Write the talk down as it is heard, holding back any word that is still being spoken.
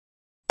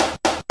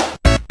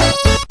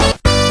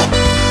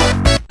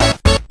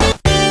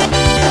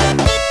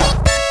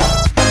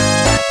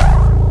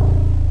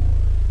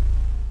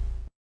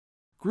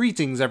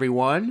Greetings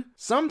everyone!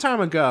 Some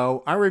time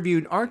ago, I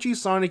reviewed Archie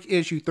Sonic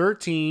issue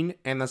 13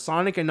 and the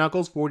Sonic &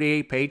 Knuckles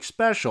 48-page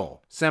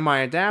special,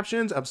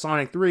 semi-adaptions of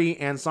Sonic 3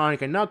 and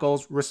Sonic &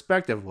 Knuckles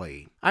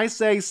respectively. I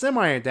say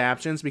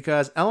semi-adaptions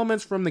because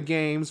elements from the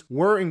games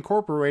were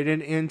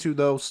incorporated into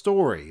those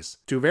stories,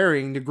 to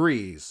varying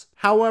degrees.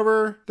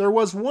 However, there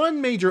was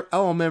one major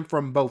element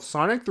from both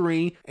Sonic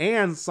 3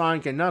 and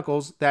Sonic &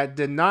 Knuckles that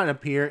did not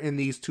appear in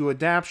these two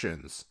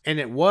adaptions, and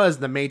it was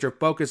the major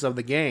focus of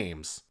the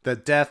games, the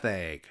Death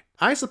Egg.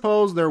 I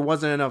suppose there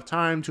wasn't enough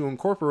time to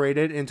incorporate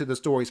it into the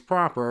stories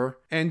proper,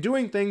 and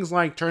doing things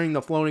like turning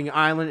the floating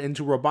island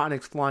into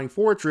Robotnik's flying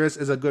fortress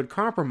is a good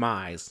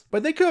compromise,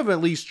 but they could have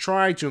at least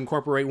tried to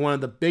incorporate one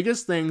of the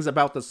biggest things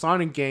about the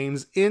Sonic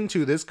games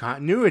into this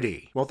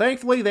continuity. Well,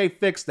 thankfully they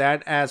fixed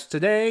that, as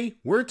today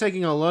we're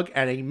taking a look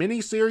at a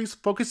mini-series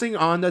focusing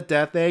on the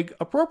Death Egg,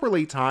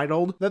 appropriately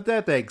titled The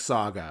Death Egg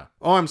Saga.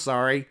 Oh, I'm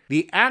sorry,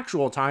 the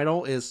actual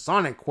title is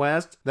Sonic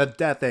Quest: The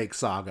Death Egg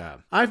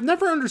Saga. I've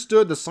never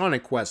understood the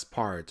Sonic Quest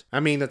part. I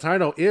mean, the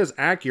title is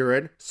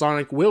accurate,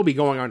 Sonic will be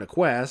going on a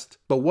quest,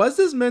 but was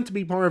this meant to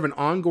be part of an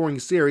ongoing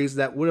series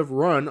that would have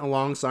run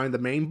alongside the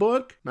main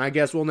book? I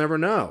guess we'll never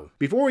know.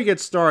 Before we get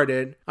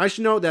started, I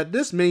should note that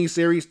this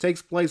mini-series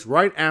takes place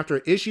right after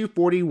issue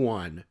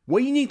 41.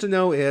 What you need to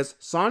know is,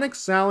 Sonic,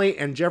 Sally,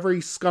 and Jeffrey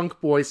Skunk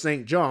Boy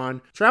St.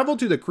 John traveled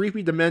to the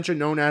creepy dimension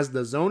known as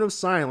the Zone of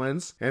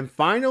Silence, and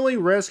finally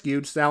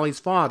rescued Sally's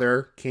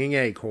father, King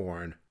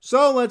Acorn.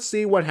 So let's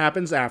see what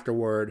happens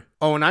afterward.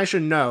 Oh, and I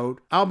should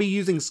note, I'll be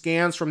using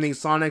scans from the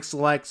Sonic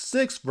Select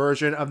 6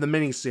 version of the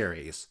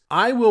miniseries.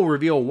 I will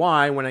reveal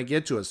why when I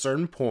get to a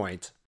certain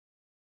point.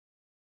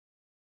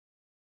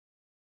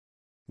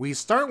 We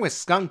start with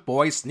Skunk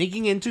Boy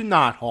sneaking into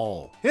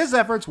Knothole. His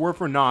efforts were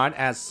for naught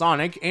as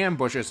Sonic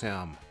ambushes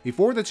him.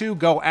 Before the two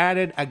go at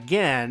it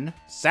again,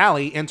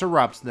 Sally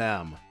interrupts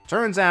them.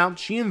 Turns out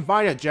she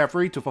invited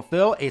Jeffrey to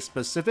fulfill a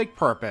specific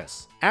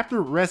purpose.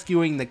 After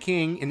rescuing the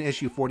king in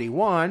issue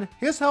 41,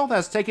 his health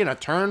has taken a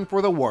turn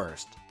for the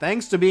worst.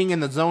 Thanks to being in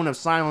the Zone of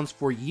Silence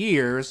for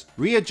years,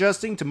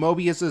 readjusting to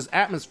Mobius's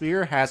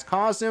atmosphere has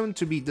caused him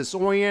to be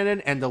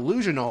disoriented and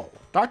delusional.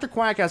 Dr.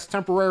 Quack has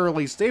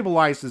temporarily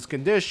stabilized his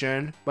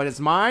condition, but his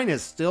mind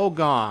is still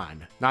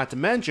gone. Not to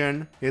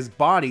mention, his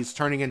body's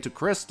turning into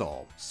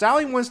crystal.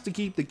 Sally wants to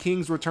keep the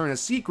king's return a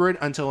secret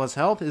until his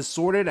health is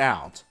sorted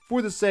out,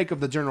 for the sake of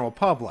the general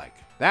public.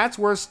 That's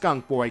where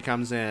Skunk Boy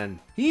comes in.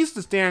 He used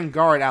to stand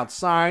guard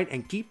outside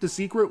and keep the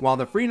secret while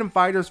the freedom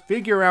fighters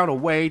figure out a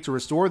way to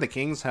restore the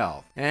king's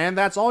health. And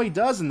that's all he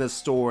does in this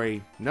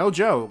story. No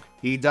joke.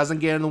 He doesn't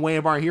get in the way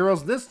of our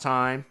heroes this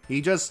time, he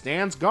just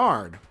stands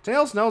guard.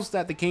 Tails notes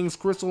that the king's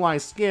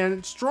crystallized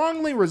skin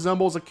strongly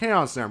resembles a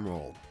Chaos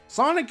Emerald.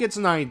 Sonic gets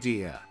an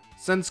idea.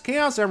 Since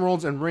Chaos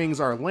Emeralds and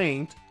rings are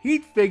linked,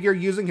 he'd figure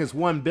using his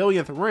 1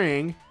 billionth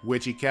ring,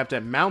 which he kept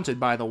it mounted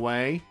by the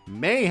way,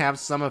 may have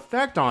some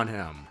effect on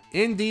him.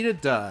 Indeed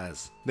it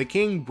does. The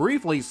king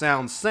briefly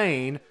sounds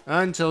sane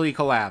until he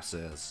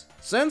collapses.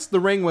 Since the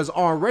ring was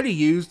already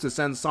used to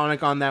send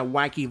Sonic on that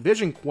wacky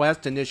vision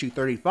quest in issue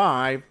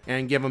 35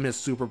 and give him his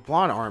super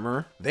plot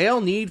armor,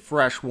 they'll need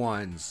fresh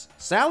ones.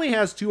 Sally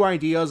has two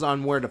ideas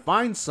on where to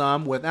find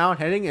some without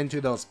heading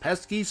into those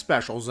pesky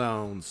special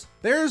zones.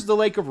 There's the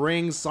Lake of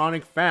Rings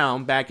Sonic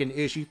found back in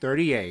issue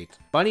 38.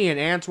 Bunny and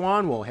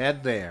Antoine will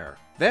head there.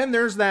 Then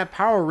there's that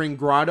Power Ring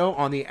Grotto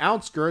on the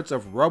outskirts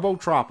of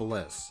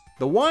Robotropolis.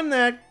 The one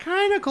that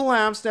kinda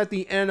collapsed at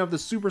the end of the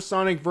Super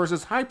Sonic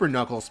vs. Hyper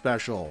Knuckles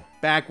special,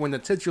 back when the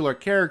titular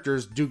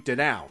characters duked it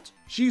out.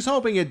 She's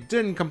hoping it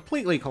didn't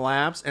completely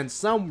collapse and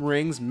some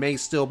rings may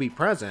still be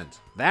present.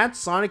 That's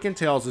Sonic and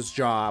Tails'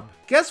 job.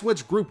 Guess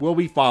which group we'll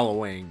be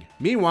following?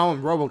 Meanwhile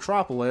in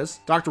Robotropolis,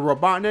 Dr.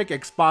 Robotnik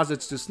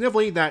exposits to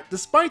Snively that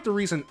despite the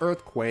recent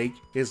earthquake,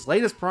 his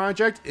latest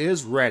project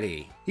is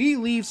ready. He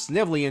leaves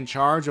Snively in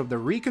charge of the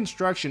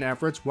reconstruction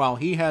efforts while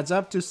he heads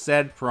up to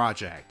said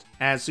project.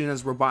 As soon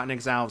as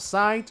Robotnik's out of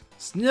sight,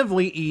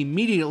 Snively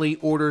immediately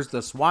orders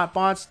the SWAT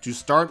bots to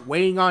start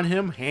waiting on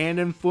him hand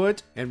and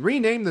foot and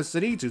rename the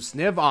city to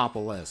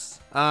Snivopolis.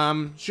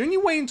 Shouldn't you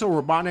wait until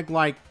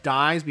Robotnik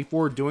dies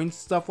before doing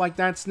stuff like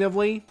that,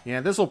 Snively? Yeah,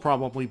 this'll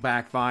probably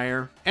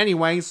backfire.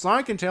 Anyway,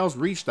 Sonic and Tails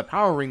reach the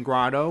Power Ring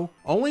Grotto,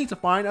 only to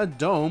find a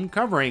dome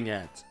covering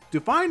it.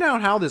 To find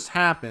out how this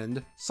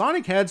happened,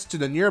 Sonic heads to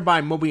the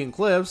nearby Mobian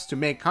Cliffs to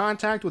make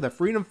contact with a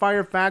freedom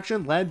fighter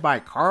faction led by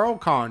Carl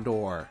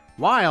Condor,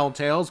 while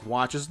Tails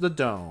watches the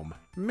dome.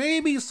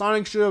 Maybe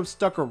Sonic should have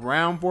stuck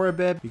around for a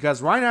bit,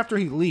 because right after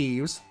he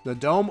leaves, the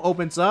dome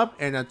opens up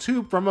and a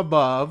tube from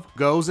above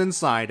goes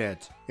inside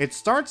it. It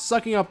starts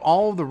sucking up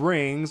all of the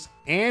rings,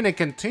 and it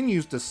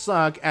continues to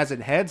suck as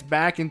it heads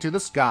back into the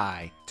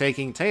sky,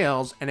 taking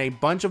Tails and a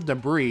bunch of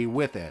debris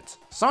with it.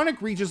 Sonic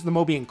reaches the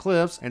Mobian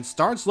Cliffs and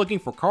starts looking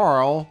for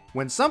Carl,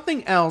 when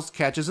something else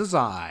catches his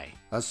eye: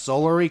 a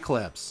solar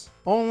eclipse.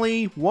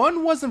 Only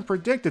one wasn't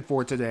predicted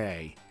for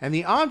today, and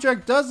the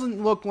object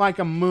doesn't look like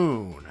a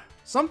moon.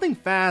 something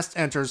fast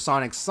enters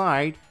Sonic's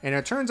sight, and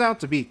it turns out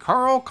to be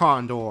Carl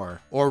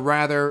Condor, or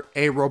rather,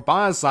 a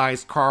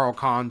roboticized Carl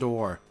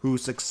Condor, who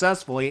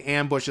successfully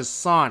ambushes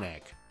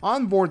Sonic.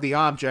 On board the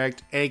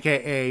object,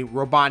 aka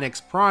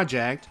Robotnik's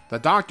project, the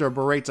Doctor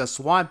berates a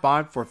SWAT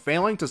bot for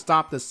failing to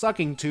stop the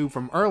sucking tube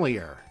from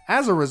earlier.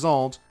 As a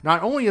result,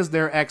 not only is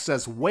there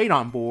excess weight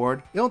on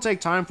board, it'll take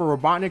time for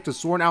Robotnik to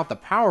sort out the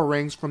power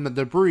rings from the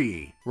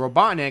debris.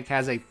 Robotnik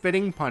has a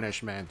fitting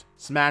punishment: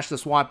 smash the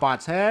SWAT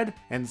bot's head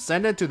and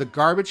send it to the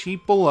garbage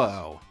heap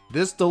below.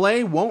 This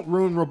delay won't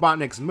ruin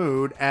Robotnik's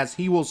mood, as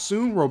he will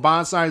soon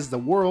roboticize the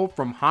world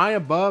from high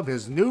above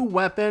his new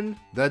weapon,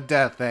 the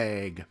Death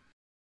Egg.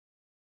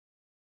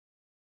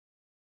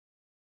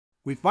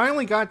 We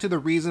finally got to the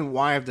reason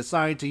why I've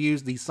decided to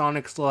use the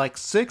Sonic Select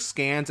 6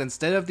 scans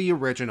instead of the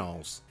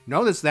originals.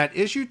 Notice that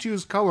issue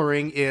 2's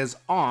coloring is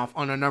off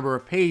on a number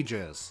of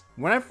pages.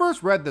 When I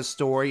first read this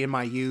story in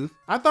my youth,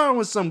 I thought it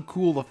was some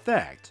cool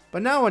effect,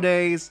 but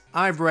nowadays,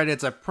 I've read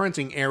it's a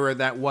printing error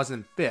that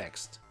wasn't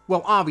fixed.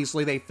 Well,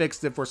 obviously they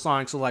fixed it for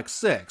Sonic Select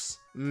 6,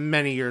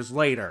 many years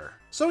later.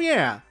 So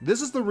yeah,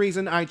 this is the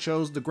reason I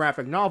chose the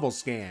graphic novel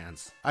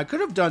scans. I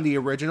could have done the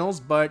originals,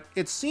 but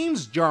it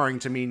seems jarring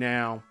to me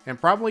now, and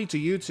probably to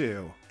you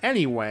too.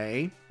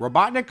 Anyway,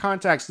 Robotnik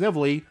contacts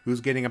Snively,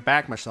 who's getting a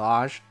back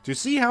massage, to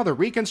see how the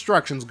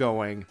reconstruction's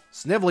going.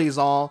 Snively's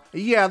all,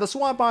 yeah, the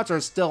SWAT bots are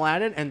still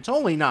at it and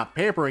totally not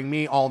peppering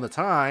me all the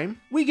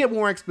time. We get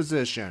more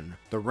exposition.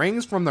 The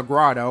rings from the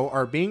grotto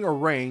are being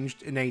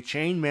arranged in a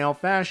chainmail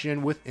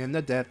fashion within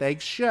the Death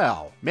Egg's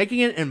shell, making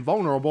it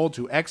invulnerable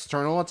to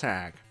external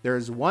attack.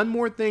 There's one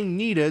more thing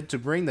needed to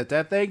bring the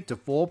Death Egg to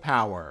full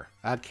power: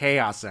 a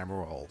Chaos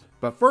Emerald.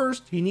 But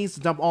first, he needs to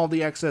dump all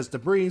the excess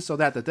debris so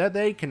that the Death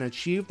Egg can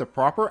achieve the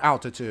proper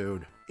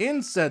altitude.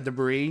 In said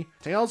debris,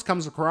 Tails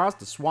comes across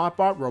the SWAT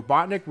bot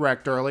Robotnik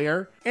wrecked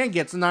earlier and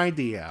gets an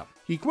idea.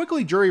 He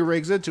quickly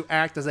jury-rigs it to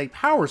act as a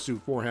power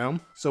suit for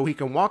him, so he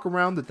can walk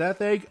around the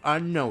Death Egg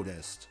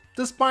unnoticed.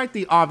 Despite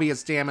the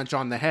obvious damage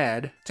on the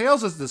head,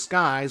 Tails'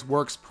 disguise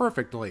works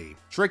perfectly,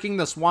 tricking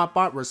the SWAT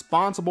bot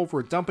responsible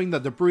for dumping the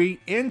debris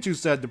into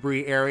said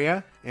debris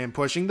area and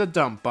pushing the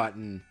dump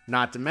button,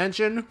 not to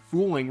mention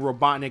fooling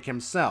Robotnik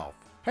himself.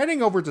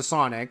 Heading over to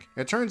Sonic,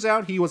 it turns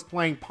out he was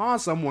playing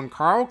possum when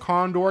Carl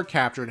Condor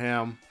captured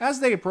him.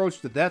 As they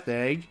approach the Death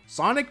Egg,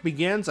 Sonic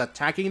begins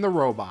attacking the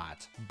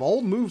robot.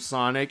 Bold move,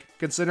 Sonic,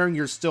 considering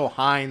you're still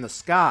high in the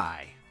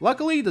sky.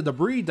 Luckily, the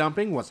debris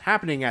dumping was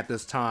happening at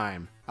this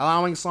time,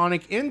 allowing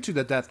Sonic into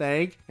the Death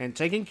Egg and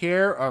taking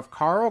care of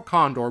Carl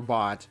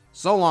Condorbot.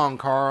 So long,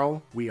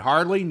 Carl. We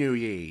hardly knew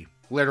ye.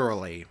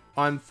 Literally.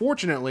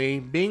 Unfortunately,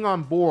 being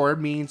on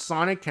board means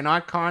Sonic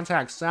cannot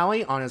contact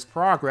Sally on his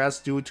progress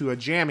due to a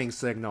jamming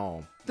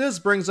signal. This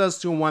brings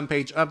us to a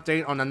one-page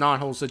update on the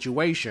knothole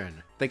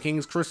situation. The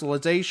King's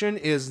crystallization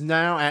is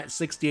now at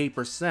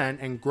 68%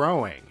 and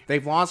growing.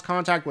 They've lost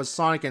contact with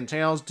Sonic and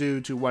Tails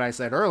due to what I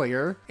said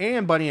earlier,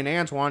 and Buddy and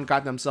Antoine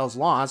got themselves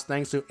lost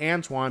thanks to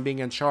Antoine being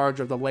in charge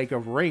of the Lake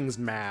of Rings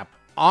map.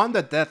 On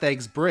the Death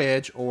Egg's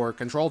bridge, or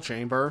control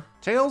chamber,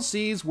 Tails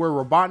sees where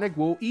Robotnik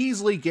will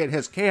easily get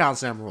his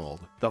Chaos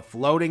Emerald, the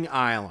floating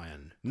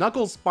island.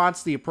 Knuckles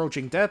spots the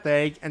approaching Death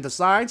Egg and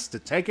decides to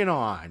take it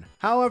on.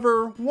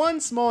 However, one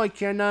small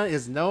echidna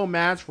is no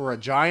match for a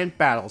giant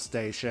battle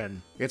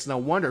station. It's no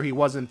wonder he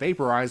wasn't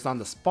vaporized on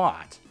the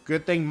spot.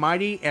 Good thing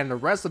Mighty and the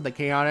rest of the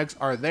Chaotix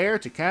are there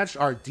to catch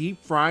our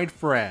deep-fried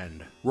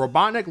friend.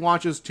 Robotnik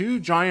launches 2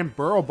 giant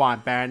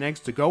Burrowbot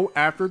Badniks to go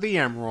after the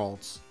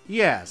emeralds.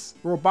 Yes,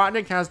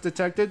 Robotnik has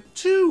detected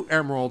 2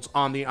 emeralds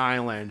on the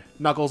island.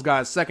 Knuckles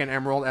got a second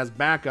emerald as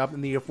backup in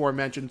the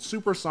aforementioned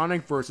Super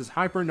Sonic vs.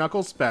 Hyper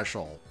Knuckles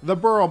special. The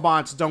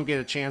Burrowbots don't get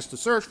a chance to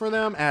search for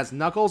them as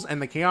Knuckles and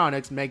the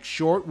Chaotix make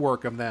short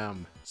work of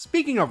them.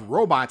 Speaking of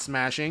robot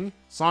smashing,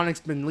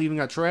 Sonic's been leaving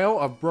a trail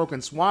of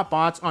broken SWAT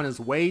bots on his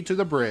way to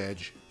the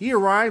bridge. He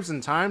arrives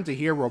in time to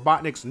hear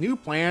Robotnik's new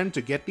plan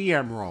to get the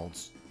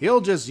emeralds.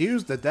 He'll just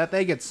use the Death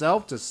Egg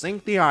itself to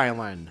sink the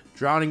island,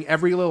 drowning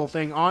every little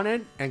thing on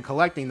it and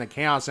collecting the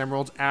Chaos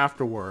Emeralds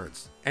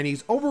afterwards. And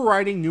he's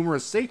overriding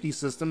numerous safety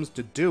systems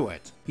to do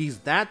it. He's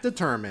that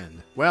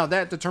determined. Well,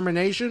 that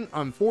determination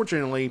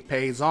unfortunately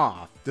pays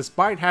off.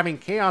 Despite having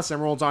Chaos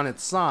Emeralds on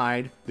its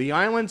side, the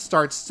island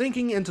starts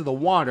sinking into the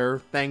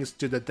water thanks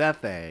to the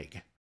Death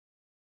Egg.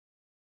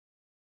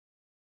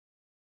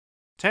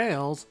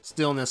 Tails,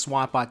 still in his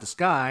SWAT-bot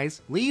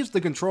disguise, leaves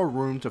the control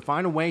room to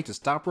find a way to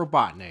stop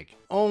Robotnik.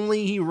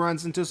 Only he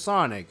runs into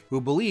Sonic, who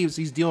believes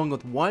he's dealing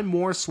with one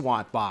more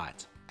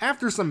SWAT-bot.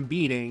 After some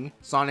beating,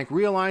 Sonic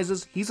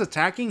realizes he's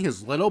attacking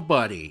his little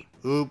buddy.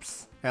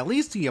 Oops. At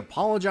least he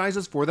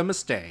apologizes for the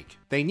mistake.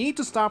 They need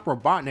to stop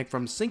Robotnik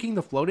from sinking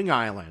the floating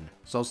island,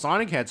 so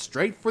Sonic heads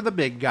straight for the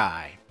big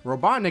guy.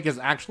 Robotnik is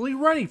actually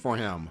ready for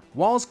him.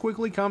 Walls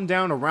quickly come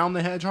down around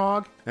the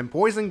hedgehog, and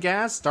poison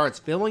gas starts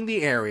filling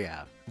the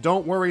area.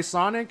 Don't worry,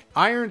 Sonic,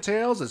 Iron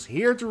Tails is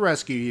here to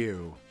rescue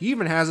you. He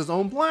even has his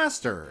own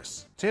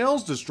blasters.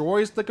 Tails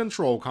destroys the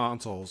control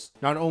consoles,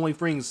 not only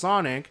freeing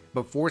Sonic,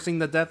 but forcing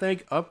the Death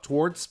Egg up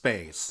towards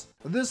space.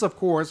 This of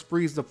course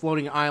frees the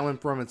floating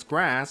island from its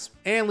grasp,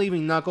 and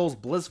leaving Knuckles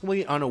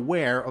blissfully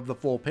unaware of the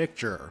full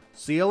picture.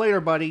 See you later,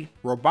 buddy.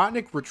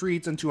 Robotnik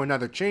retreats into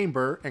another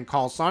chamber and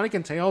calls Sonic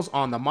and Tails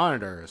on the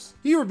monitors.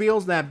 He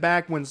reveals that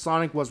back when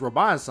Sonic was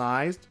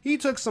roboticized, he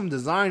took some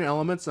design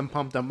elements and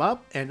pumped them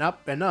up and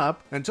up and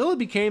up until it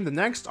became the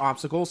next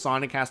obstacle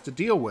Sonic has to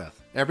deal with.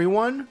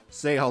 Everyone,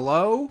 say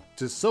hello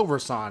to Silver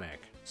Sonic.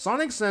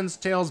 Sonic sends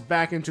Tails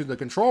back into the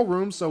control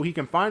room so he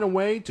can find a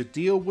way to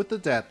deal with the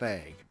Death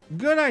Egg.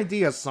 Good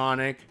idea,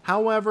 Sonic.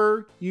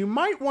 However, you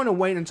might want to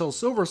wait until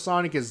Silver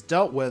Sonic is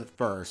dealt with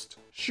first.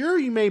 Sure,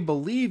 you may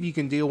believe you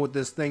can deal with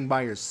this thing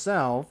by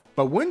yourself,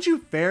 but wouldn't you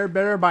fare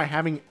better by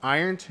having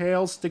Iron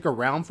Tails stick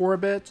around for a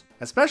bit?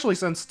 Especially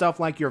since stuff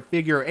like your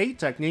figure 8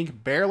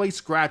 technique barely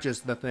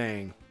scratches the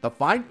thing. The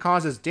fight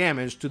causes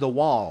damage to the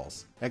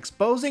walls,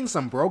 exposing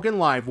some broken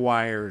live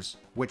wires,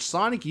 which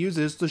Sonic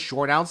uses to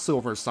short out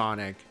Silver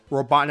Sonic.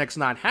 Robotnik's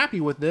not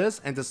happy with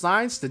this and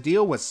decides to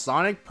deal with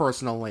Sonic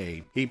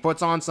personally. He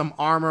puts on some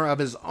armor of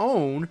his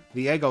own,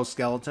 the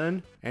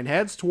Exoskeleton, and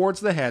heads towards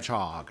the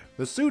Hedgehog.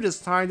 The suit is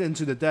tied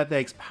into the Death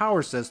Egg's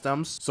power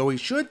systems, so he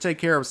should take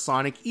care of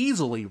Sonic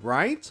easily,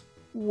 right?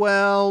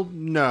 Well,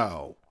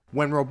 no.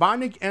 When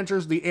Robotnik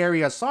enters the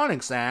area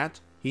Sonic's at,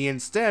 he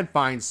instead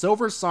finds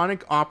Silver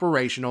Sonic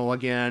operational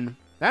again.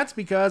 That's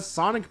because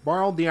Sonic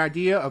borrowed the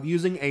idea of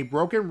using a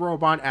broken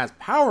robot as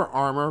power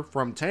armor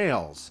from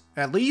Tails,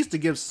 at least to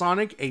give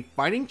Sonic a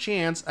fighting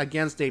chance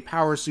against a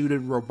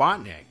power-suited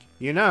Robotnik.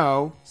 You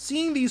know,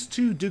 seeing these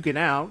two duke it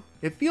out,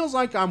 it feels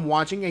like I'm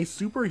watching a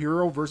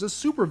superhero versus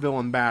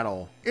supervillain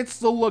battle. It's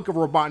the look of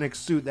Robotnik's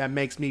suit that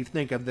makes me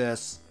think of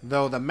this,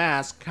 though the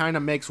mask kinda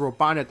makes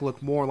Robotnik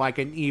look more like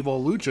an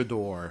evil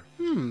luchador.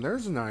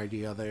 There's an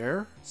idea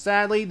there.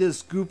 Sadly,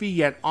 this goofy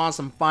yet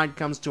awesome fight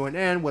comes to an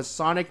end with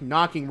Sonic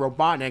knocking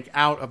Robotnik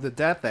out of the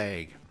Death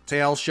Egg.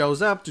 Tails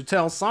shows up to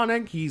tell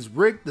Sonic he's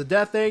rigged the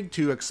Death Egg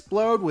to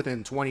explode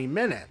within 20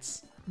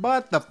 minutes.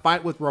 But the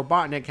fight with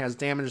Robotnik has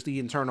damaged the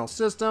internal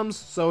systems,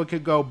 so it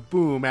could go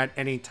boom at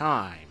any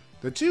time.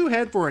 The two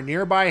head for a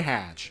nearby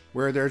hatch,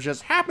 where there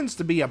just happens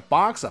to be a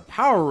box of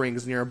power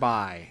rings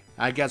nearby.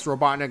 I guess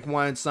Robotnik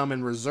wanted some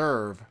in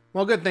reserve.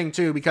 Well, good thing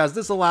too, because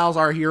this allows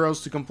our heroes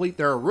to complete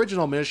their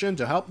original mission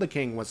to help the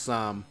king with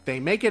some.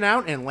 They make it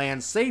out and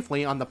land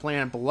safely on the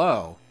planet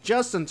below,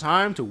 just in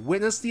time to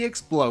witness the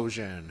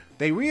explosion.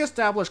 They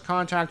re-establish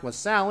contact with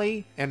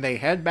Sally, and they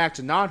head back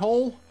to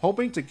Knothole,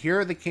 hoping to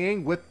cure the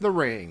king with the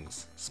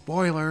rings.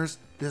 Spoilers,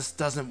 this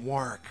doesn't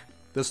work.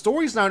 The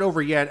story's not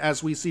over yet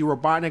as we see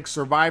Robotnik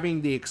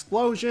surviving the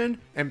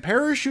explosion and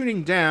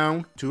parachuting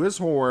down, to his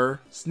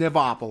horror,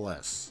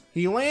 Snivopolis.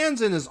 He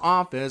lands in his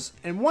office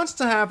and wants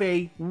to have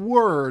a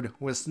word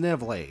with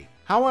Snively.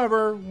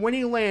 However, when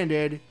he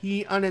landed,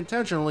 he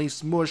unintentionally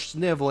smushed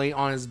Snively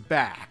on his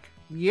back.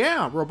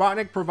 Yeah,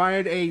 Robotnik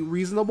provided a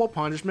reasonable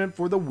punishment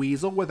for the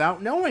weasel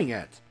without knowing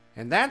it.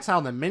 And that's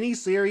how the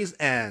miniseries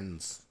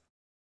ends.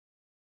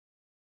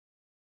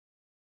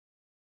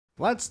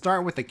 Let's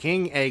start with the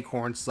King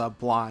Acorn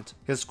subplot.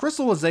 His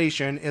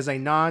crystallization is a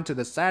nod to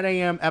the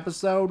SatAM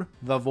episode,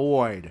 The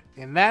Void.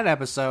 In that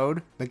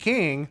episode, the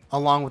king,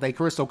 along with a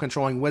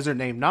crystal-controlling wizard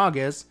named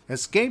Nagus,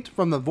 escaped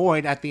from the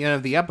Void at the end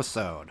of the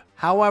episode.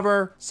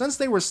 However, since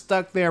they were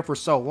stuck there for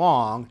so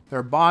long,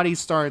 their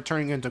bodies started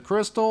turning into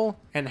crystal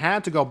and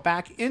had to go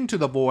back into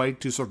the Void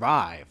to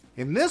survive.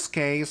 In this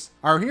case,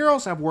 our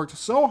heroes have worked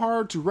so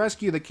hard to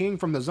rescue the king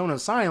from the Zone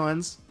of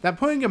Silence that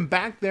putting him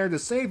back there to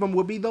save him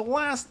would be the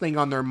last thing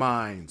on their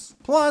minds.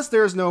 Plus,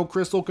 there's no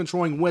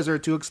crystal-controlling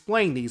wizard to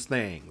explain these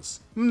things.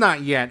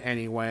 Not yet,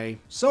 anyway.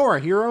 So our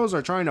heroes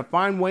are trying to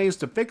find ways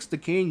to fix the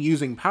king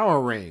using power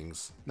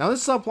rings. Now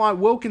this subplot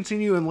will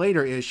continue in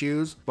later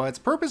issues, but its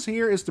purpose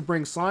here is to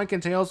bring Sonic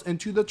and Tails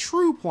into the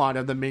true plot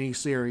of the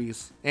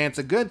miniseries. And it's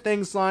a good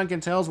thing Sonic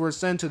and Tails were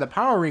sent to the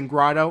Power Ring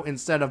Grotto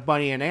instead of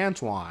Bunny and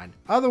Antoine.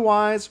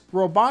 Otherwise,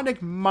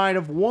 Robotnik might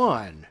have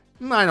won.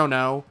 I don't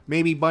know,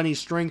 maybe Bunny's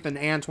strength and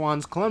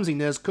Antoine's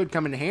clumsiness could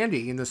come in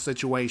handy in this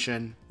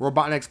situation.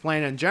 Robotnik's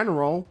plan in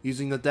general,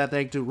 using the Death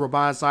Egg to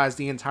roboticize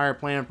the entire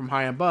planet from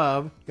high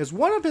above, is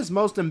one of his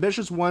most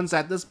ambitious ones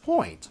at this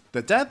point.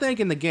 The Death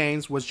Egg in the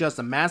games was just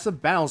a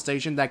massive battle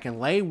station that can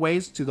lay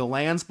waste to the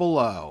lands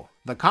below.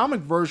 The comic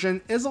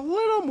version is a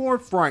little more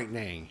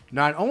frightening.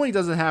 Not only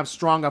does it have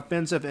strong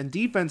offensive and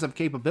defensive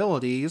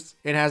capabilities,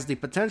 it has the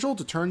potential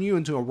to turn you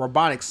into a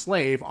robotic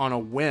slave on a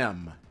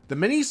whim. The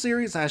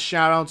miniseries has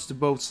shoutouts to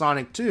both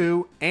Sonic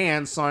 2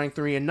 and Sonic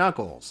 3 and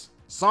Knuckles.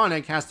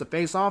 Sonic has to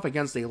face off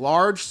against a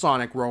large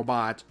Sonic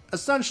robot,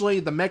 essentially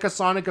the Mecha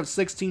Sonic of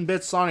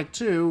 16-bit Sonic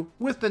 2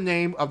 with the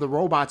name of the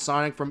Robot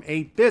Sonic from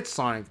 8-bit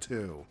Sonic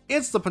 2.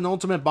 It's the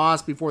penultimate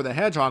boss before the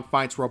Hedgehog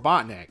fights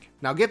Robotnik.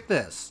 Now get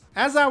this,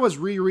 as I was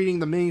rereading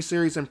the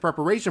miniseries in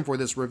preparation for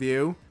this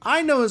review,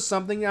 I noticed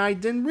something I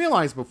didn't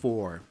realize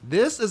before.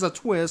 This is a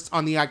twist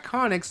on the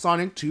iconic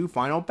Sonic 2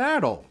 final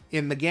battle.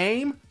 In the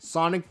game,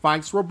 Sonic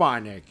fights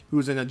Robotnik,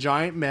 who's in a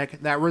giant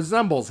mech that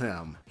resembles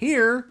him.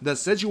 Here, the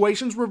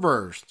situation's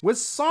reversed, with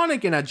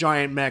Sonic in a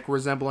giant mech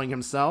resembling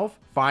himself,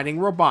 fighting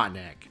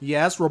Robotnik.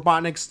 Yes,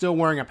 Robotnik's still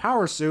wearing a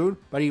power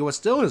suit, but he was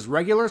still his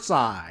regular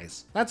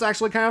size. That's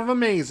actually kind of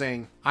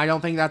amazing. I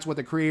don't think that's what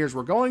the creators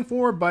were going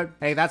for, but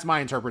hey, that's my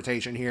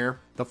interpretation here.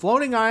 The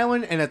floating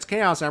island and its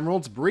Chaos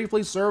Emeralds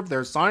briefly served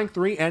their Sonic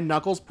 3 and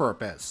Knuckles'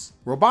 purpose.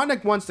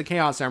 Robotnik wants the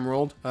Chaos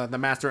Emerald, the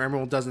Master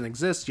Emerald doesn't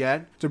exist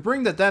yet, to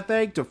bring the Death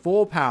Egg to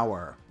full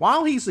power.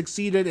 While he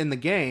succeeded in the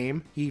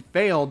game, he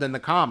failed in the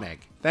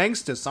comic,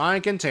 thanks to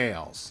Sonic and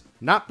Tails.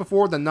 Not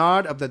before the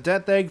nod of the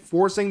Death Egg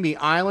forcing the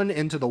island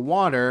into the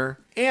water,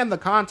 and the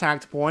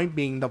contact point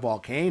being the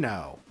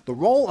volcano. The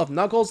role of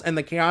Knuckles and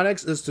the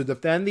Chaotix is to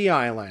defend the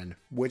island,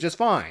 which is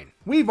fine.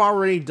 We've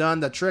already done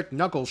the trick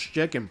Knuckles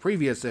shtick in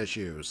previous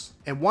issues,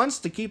 and wants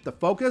to keep the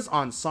focus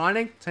on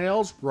Sonic,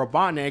 Tails,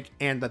 Robotnik,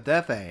 and the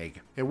Death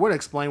Egg. It would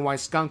explain why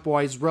Skunk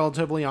Boy is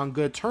relatively on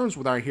good terms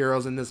with our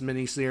heroes in this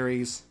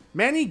miniseries.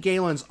 Manny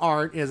Galen's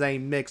art is a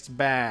mixed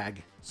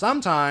bag.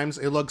 Sometimes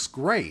it looks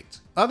great.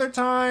 Other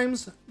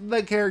times,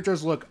 the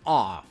characters look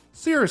off.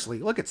 Seriously,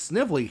 look at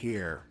Snively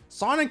here.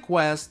 Sonic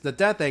Quest, the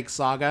Death Egg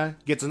Saga,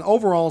 gets an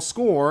overall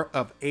score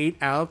of 8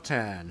 out of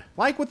 10.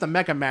 Like with the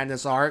Mecha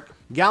Madness arc,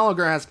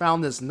 Gallagher has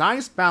found this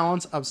nice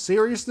balance of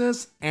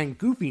seriousness and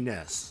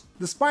goofiness.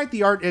 Despite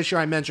the art issue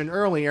I mentioned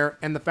earlier,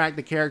 and the fact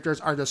the characters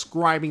are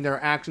describing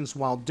their actions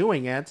while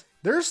doing it,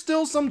 there's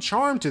still some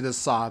charm to this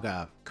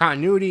saga.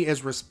 Continuity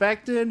is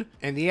respected,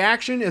 and the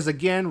action is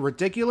again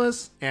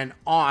ridiculous and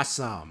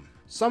awesome.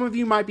 Some of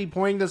you might be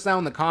pointing this out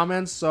in the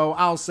comments, so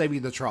I'll save you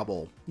the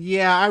trouble.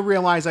 Yeah, I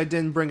realize I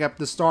didn't bring up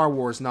the Star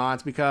Wars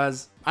nods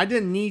because I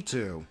didn't need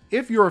to.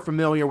 If you're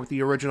familiar with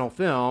the original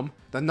film,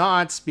 the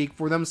nods speak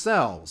for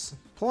themselves.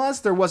 Plus,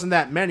 there wasn't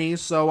that many,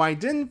 so I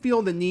didn't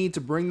feel the need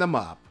to bring them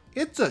up.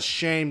 It's a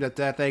shame that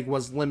Death Egg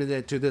was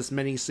limited to this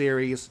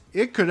miniseries.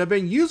 It could have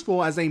been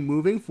useful as a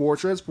moving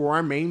fortress for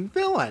our main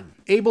villain,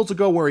 able to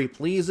go where he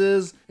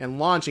pleases and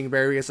launching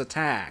various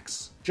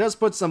attacks.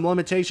 Just put some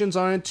limitations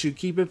on it to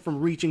keep it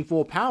from reaching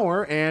full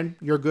power and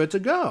you're good to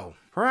go.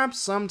 Perhaps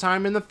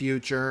sometime in the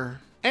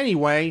future.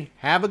 Anyway,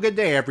 have a good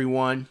day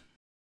everyone.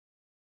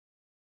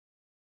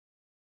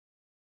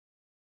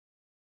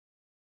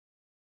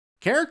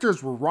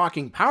 Characters were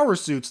rocking power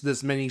suits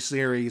this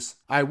miniseries.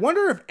 I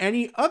wonder if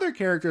any other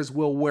characters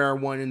will wear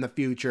one in the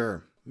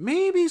future.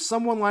 Maybe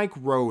someone like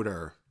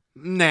Rotor.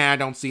 Nah, I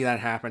don't see that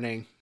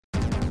happening.